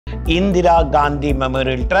Indira Gandhi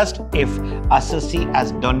Memorial Trust, if assessee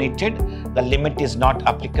has donated, the limit is not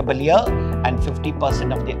applicable here and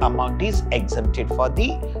 50% of the amount is exempted for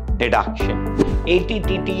the deduction.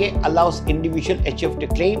 ATTTA allows individual HF to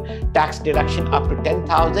claim tax deduction up to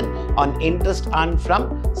 10,000 on interest earned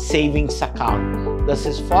from savings account. This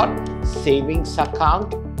is for savings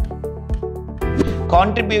account.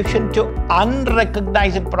 Contribution to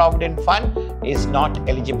unrecognized provident fund is not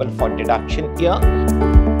eligible for deduction here.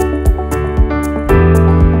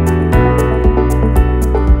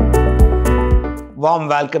 Warm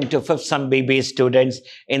welcome to 5th Sem B.Ba students.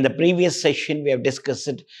 In the previous session, we have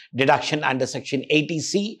discussed deduction under section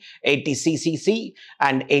 80C, 80CCC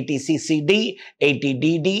and 80CCD,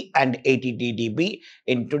 80DD and 80DDB.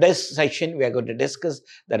 In today's session, we are going to discuss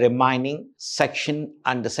the remaining section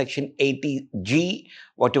under section 80G,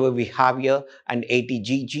 whatever we have here, and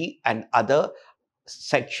 80GG and other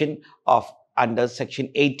section of under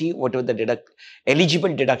section 80, whatever the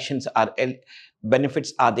eligible deductions are,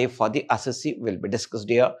 benefits are there for the assessee will be discussed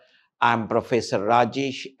here. I am Professor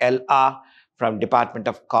Rajesh LR from Department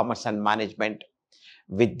of Commerce and Management,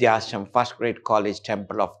 Vidhyaashram, First Grade College,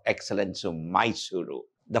 Temple of Excellence, MYSURU.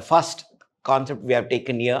 The first concept we have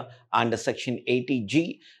taken here under section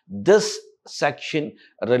 80G, this section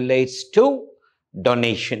relates to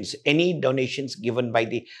donations. Any donations given by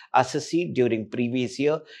the assessee during previous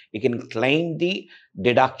year, you can claim the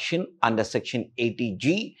deduction under section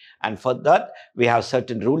 80G, and for that we have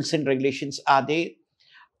certain rules and regulations are there.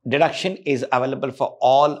 Deduction is available for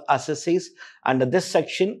all assessees. Under this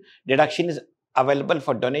section, deduction is available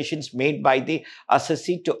for donations made by the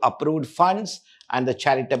assessee to approved funds and the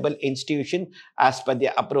charitable institution as per the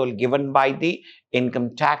approval given by the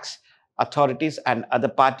income tax authorities and other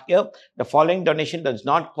part here. The following donation does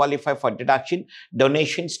not qualify for deduction: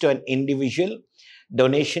 donations to an individual,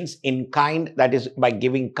 donations in kind, that is by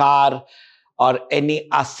giving car or any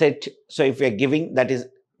asset. So if we are giving, that is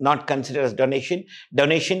not considered as donation.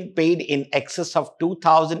 Donation paid in excess of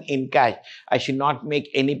 2,000 in cash. I should not make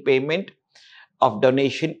any payment of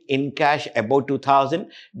donation in cash above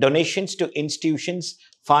 2,000. Donations to institutions,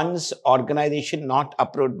 funds, organization not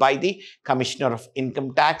approved by the Commissioner of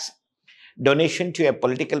Income Tax. Donation to a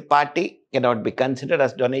political party cannot be considered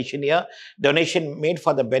as donation here. Donation made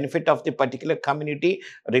for the benefit of the particular community,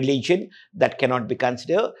 religion, that cannot be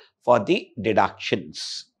considered for the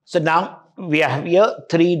deductions. So now we have here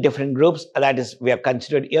three different groups, that is we have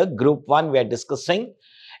considered here. Group 1, we are discussing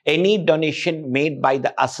any donation made by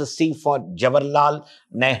the assessee for Jawaharlal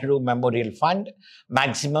Nehru Memorial Fund.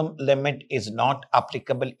 Maximum limit is not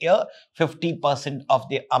applicable here. 50% of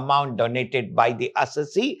the amount donated by the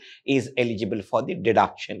assessee is eligible for the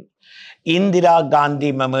deduction. Indira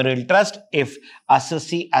Gandhi Memorial Trust, if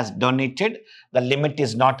assessee has donated, the limit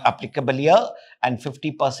is not applicable here and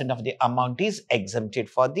 50% of the amount is exempted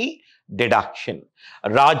for the deduction.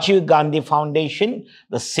 Rajiv Gandhi Foundation,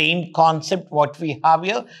 the same concept what we have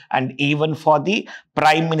here, and even for the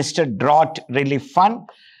Prime Minister Drought Relief Fund,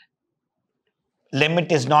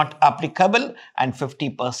 limit is not applicable and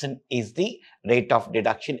 50% is the rate of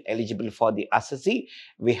deduction eligible for the assessee.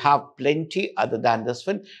 We have plenty other than this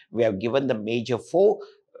one. We have given the major 4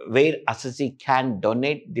 where assessee can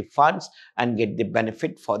donate the funds and get the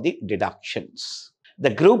benefit for the deductions. The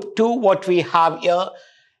group 2, what we have here,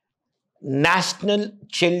 National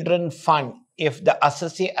Children Fund. If the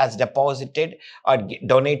assessee has deposited or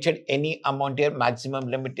donated any amount here, maximum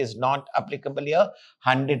limit is not applicable here.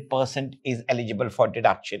 100% is eligible for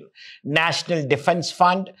deduction. National Defense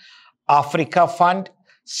Fund, Africa Fund,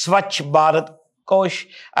 Swachh Bharat Kosh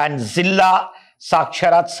and Zilla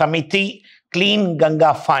Saksharat Samiti, Clean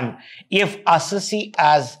Ganga Fund. If assessee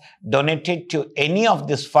has donated to any of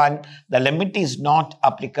this fund, the limit is not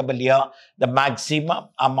applicable here. The maximum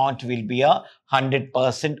amount will be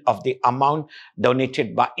 100% of the amount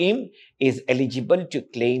donated by him is eligible to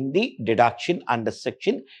claim the deduction under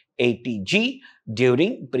section 80G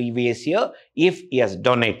during previous year if he has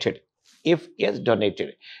donated.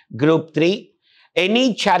 Group 3,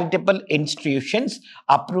 any charitable institutions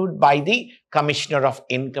approved by the Commissioner of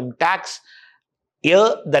Income Tax.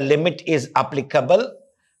 Here the limit is applicable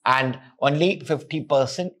and only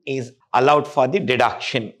 50% is allowed for the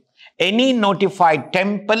deduction. Any notified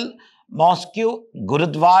temple, mosque,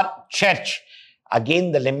 gurudwara, church,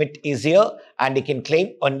 again the limit is here and you can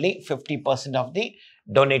claim only 50% of the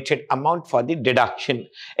donated amount for the deduction.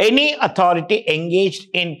 Any authority engaged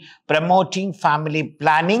in promoting family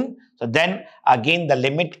planning, so then again the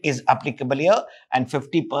limit is applicable here and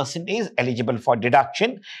 50% is eligible for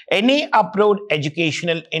deduction. Any approved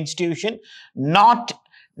educational institution not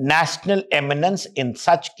national eminence. In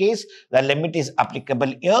such case, the limit is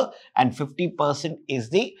applicable here, and 50% is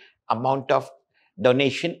the amount of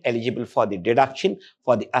donation eligible for the deduction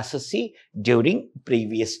for the assessee during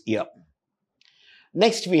previous year.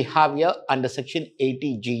 Next, we have here under section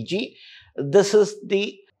 80GG. This is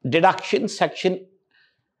the deduction section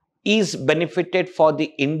is benefited for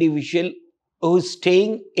the individual who is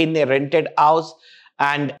staying in a rented house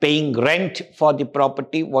and paying rent for the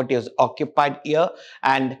property what is occupied here,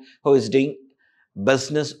 and who is doing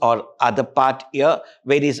business or other part here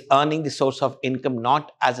where he is earning the source of income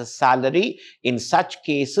not as a salary. In such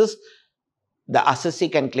cases, the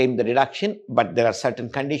assessee can claim the deduction, but there are certain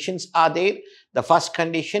conditions are there. The first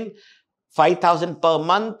condition, 5,000 per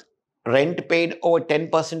month, rent paid over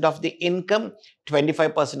 10% of the income,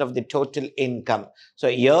 25% of the total income. So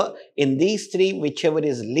here in these three, whichever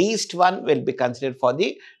is least one will be considered for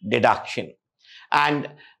the deduction. And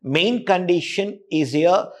main condition is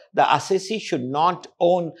here, the assessee should not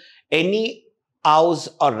own any house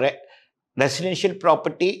or residential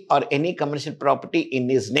property or any commercial property in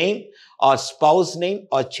his name or spouse name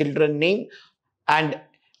or children name, and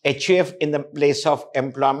HUF in the place of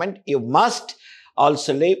employment. You must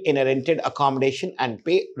also live in a rented accommodation and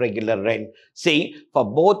pay regular rent. See, for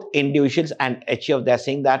both individuals and HUF, they are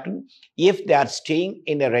saying that if they are staying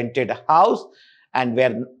in a rented house and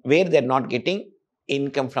where they are not getting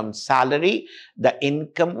income from salary, the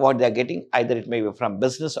income what they are getting, either it may be from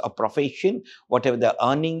business or profession, whatever they are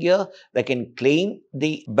earning here, they can claim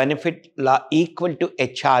the benefit law equal to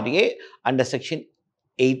HRA under section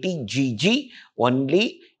 80GG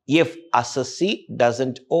only if assessee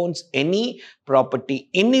doesn't own any property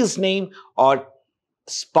in his name or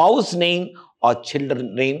spouse name or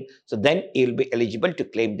children name. So then he will be eligible to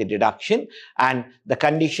claim the deduction, and the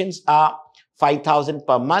conditions are 5,000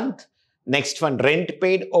 per month. Next one, rent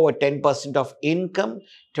paid over 10% of income,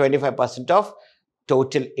 25% of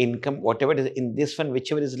total income, whatever it is in this one,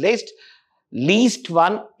 whichever is least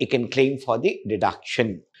one, you can claim for the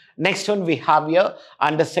deduction. Next one we have here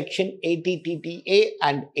under section 80TTA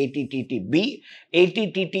and 80TTB.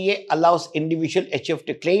 80TTA allows individual HF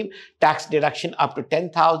to claim tax deduction up to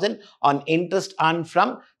 10,000 on interest earned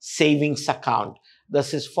from savings account.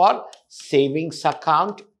 This is for savings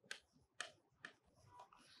account.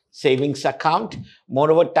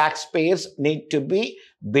 Moreover, taxpayers need to be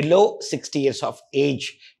below 60 years of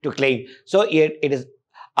age to claim. So it is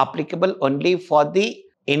applicable only for the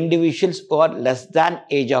individuals who are less than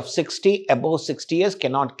age of 60. Above 60 years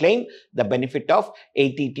cannot claim the benefit of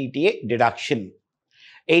 80TTA deduction.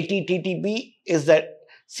 80TTB is the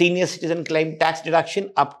senior citizen claim tax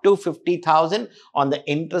deduction up to 50,000 on the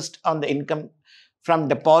interest on the income from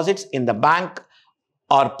deposits in the bank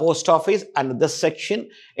or post office. Under this section,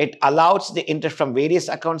 it allows the interest from various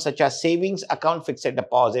accounts such as savings account, fixed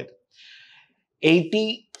deposit.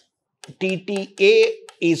 80TTA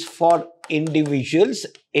is for individuals.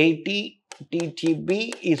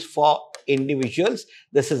 80TTB is for individuals.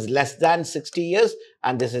 This is less than 60 years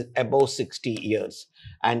and this is above 60 years.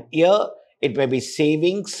 And here it may be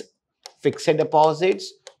savings, fixed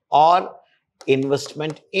deposits or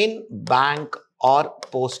investment in bank or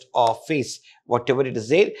post office, whatever it is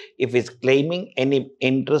there. If it's claiming any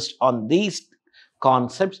interest on these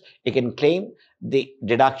concepts, you can claim the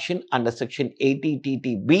deduction under section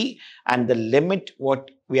 80TTB, and the limit what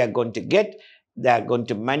we are going to get, they are going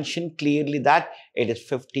to mention clearly that it is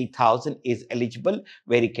 50,000 is eligible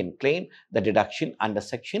where you can claim the deduction under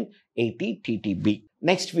section 80TTB.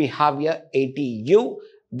 Next we have here 80U.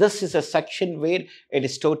 This is a section where it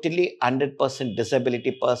is totally 100%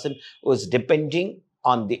 disability person who is depending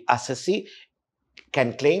on the assessee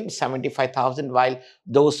can claim 75,000, while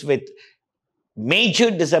those with major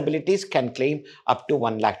disabilities can claim up to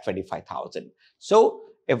 1,25,000. So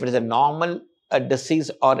if it is a normal disease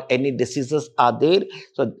or any diseases are there,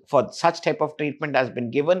 so for such type of treatment has been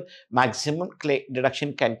given, maximum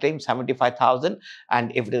deduction can claim 75,000,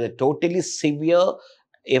 and if it is a totally severe,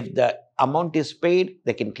 if the amount is paid,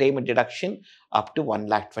 they can claim a deduction up to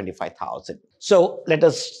 1,25,000. So let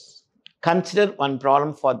us consider one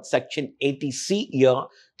problem for section 80C here.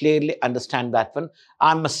 Clearly understand that one.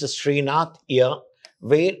 I'm Mr. Srinath here,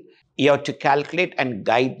 where you have to calculate and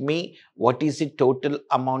guide me what is the total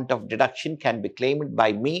amount of deduction can be claimed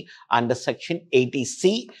by me under section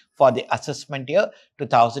 80C for the assessment year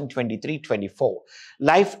 2023-24.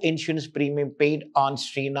 Life insurance premium paid on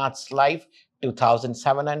Srinath's life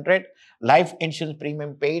 2,700. Life insurance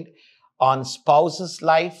premium paid on spouse's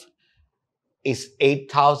life is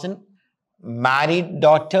 8,000. Married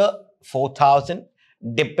daughter 4,000.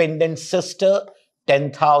 Dependent sister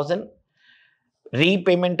 10,000.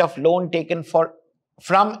 Repayment of loan taken for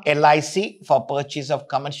From LIC for purchase of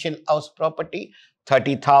commercial house property,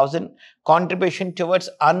 30,000. Contribution towards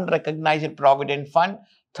unrecognized provident fund,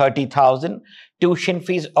 30,000. Tuition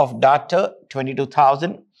fees of daughter,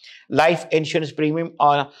 22,000. Life insurance premium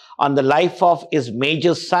on the life of his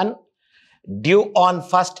major son, due on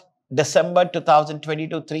 1st December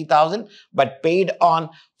 2022, 3,000, but paid on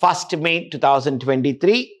 1st May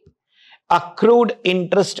 2023. Accrued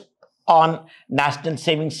interest on National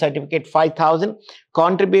Savings Certificate, 5,000.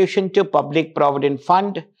 Contribution to Public Provident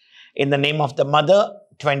Fund in the name of the mother,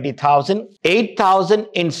 20,000. 8,000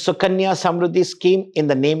 in Sukanya Samruddhi scheme in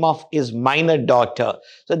the name of his minor daughter.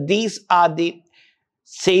 So these are the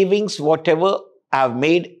savings, whatever I have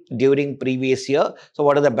made during previous year. So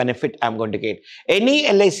what are the benefit I'm going to get?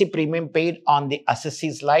 Any LIC premium paid on the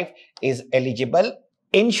assessee's life is eligible.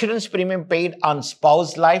 Insurance premium paid on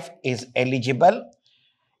spouse life is eligible.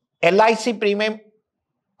 LIC premium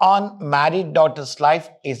on married daughter's life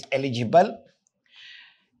is eligible.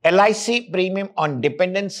 LIC premium on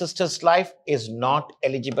dependent sister's life is not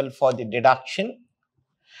eligible for the deduction.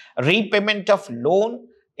 Repayment of loan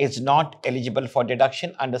is not eligible for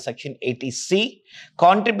deduction under section 80C.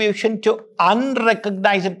 Contribution to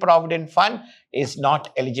unrecognized provident fund is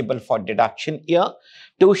not eligible for deduction here.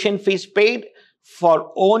 Tuition fees paid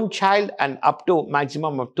for own child and up to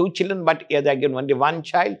maximum of 2 children, but here again only 1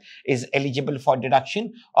 child is eligible for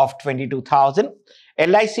deduction of 22,000.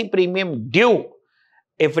 LIC premium due,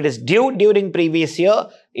 if it is due during previous year,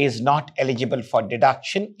 is not eligible for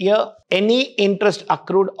deduction here. Any interest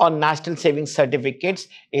accrued on National Savings Certificates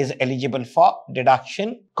is eligible for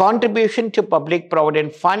deduction. Contribution to Public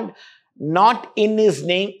Provident Fund, not in his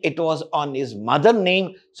name, it was on his mother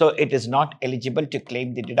name, so it is not eligible to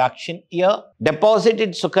claim the deduction here. Deposited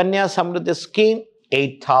Sukanya Samruddhi scheme,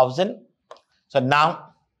 8,000. So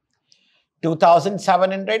now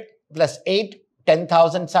 2,700 plus 8,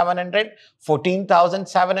 10,700,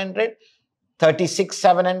 14,700,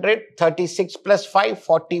 36,700, 36 plus 5,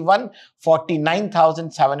 41,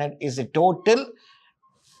 49,700 is the total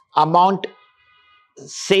amount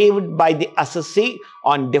saved by the assessee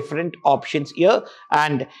on different options here.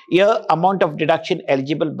 And here amount of deduction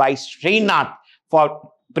eligible by Srinath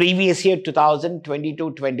for previous year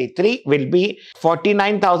 2022-23 will be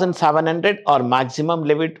 49,700 or maximum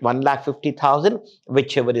limit 1,50,000,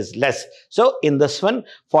 whichever is less. So in this one,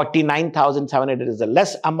 49,700 is the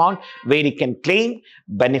less amount where he can claim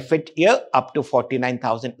benefit here up to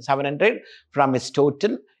 49,700 from his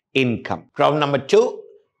total income. Problem number 2,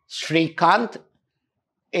 Srikanth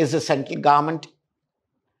is a central government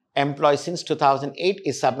employee since 2008.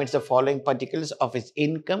 He submits the following particulars of his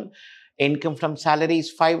income. Income from salary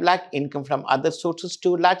is 5 lakh, income from other sources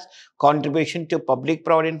 2 lakhs, contribution to Public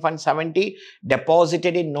Provident Fund 70,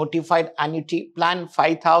 deposited in notified annuity plan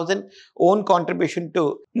 5,000, own contribution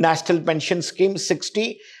to National Pension Scheme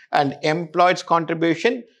 60, and employer's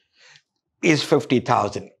contribution is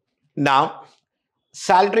 50,000. Now,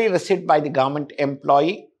 salary received by the government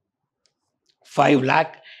employee 5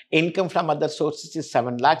 lakh, income from other sources is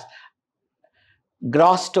 7 lakhs.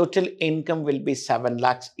 Gross total income will be 7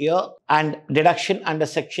 lakhs a year, and deduction under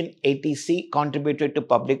section 80C contributed to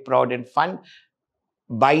Public Provident Fund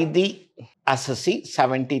by the assessee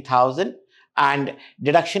 70,000, and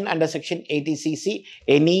deduction under section 80CC,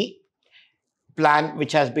 any plan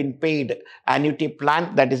which has been paid, annuity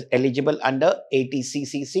plan that is eligible under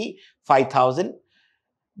 80CCC 5,000.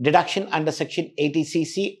 Deduction under section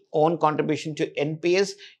 80CC, own contribution to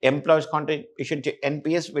NPS, employer's contribution to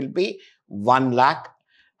NPS will be 1 lakh.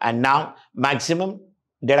 And now maximum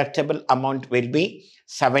deductible amount will be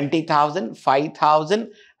 70,000,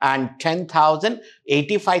 5,000 and 10,000,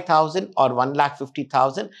 85,000 or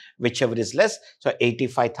 1,50,000, whichever is less. So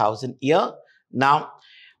 85,000 year. Now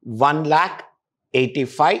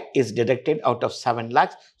 1,85,000 is deducted out of 7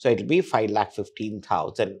 lakhs. So it will be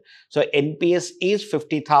 5,15,000. So NPS is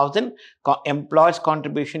 50,000. Employer's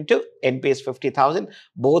contribution to NPS 50,000.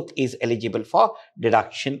 Both is eligible for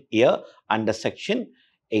deduction here under section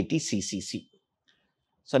 80CCC.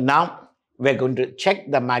 So now we're going to check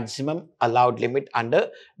the maximum allowed limit under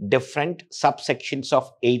different subsections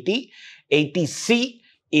of 80. 80C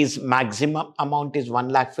is maximum amount is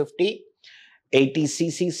 1,50,000.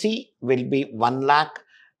 80CCC will be 1 lakh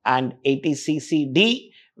and 80CCD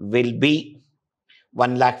will be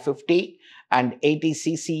 1,50,000 and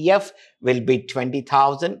 80CCF will be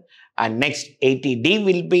 20,000 and next 80D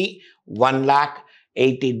will be 1 lakh,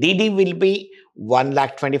 80DD will be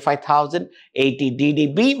 1,25,000,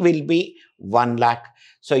 80DDB will be 1 lakh.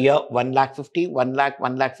 So here 1,50,000, 1 lakh,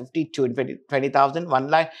 1,50,000, 20,000, 1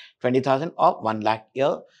 lakh, 20,000 or 1 lakh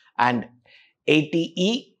here, and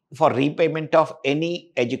 80E for repayment of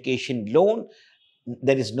any education loan,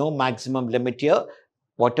 there is no maximum limit here.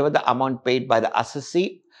 Whatever the amount paid by the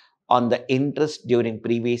assessee on the interest during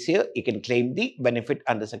previous year, you can claim the benefit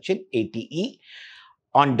under section 80E.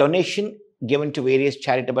 On donation given to various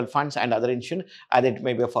charitable funds and other institutions, either it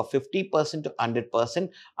may be for 50% to 100%,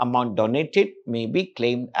 amount donated may be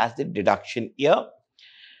claimed as the deduction here.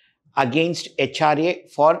 Against HRA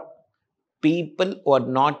for people who are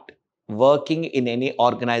not working in any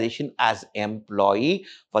organization as employee,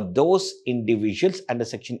 for those individuals under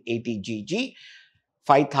section 80GG,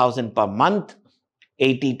 5,000 per month.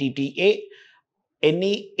 80TTA,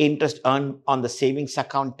 any interest earned on the savings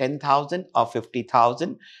account 10,000 or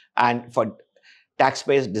 50,000, and for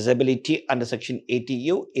taxpayers disability under section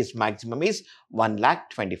 80U is maximum is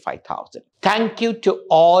 1,25,000. Thank you to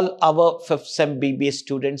all our 5th Sem BBA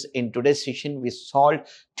students. In today's session, we solved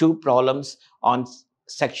 2 problems on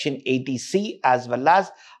section 80C as well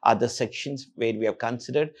as other sections where we have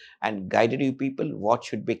considered and guided you people what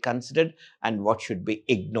should be considered and what should be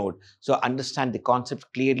ignored. So understand the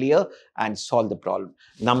concept clearly and solve the problem.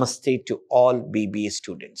 Namaste to all BBA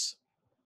students.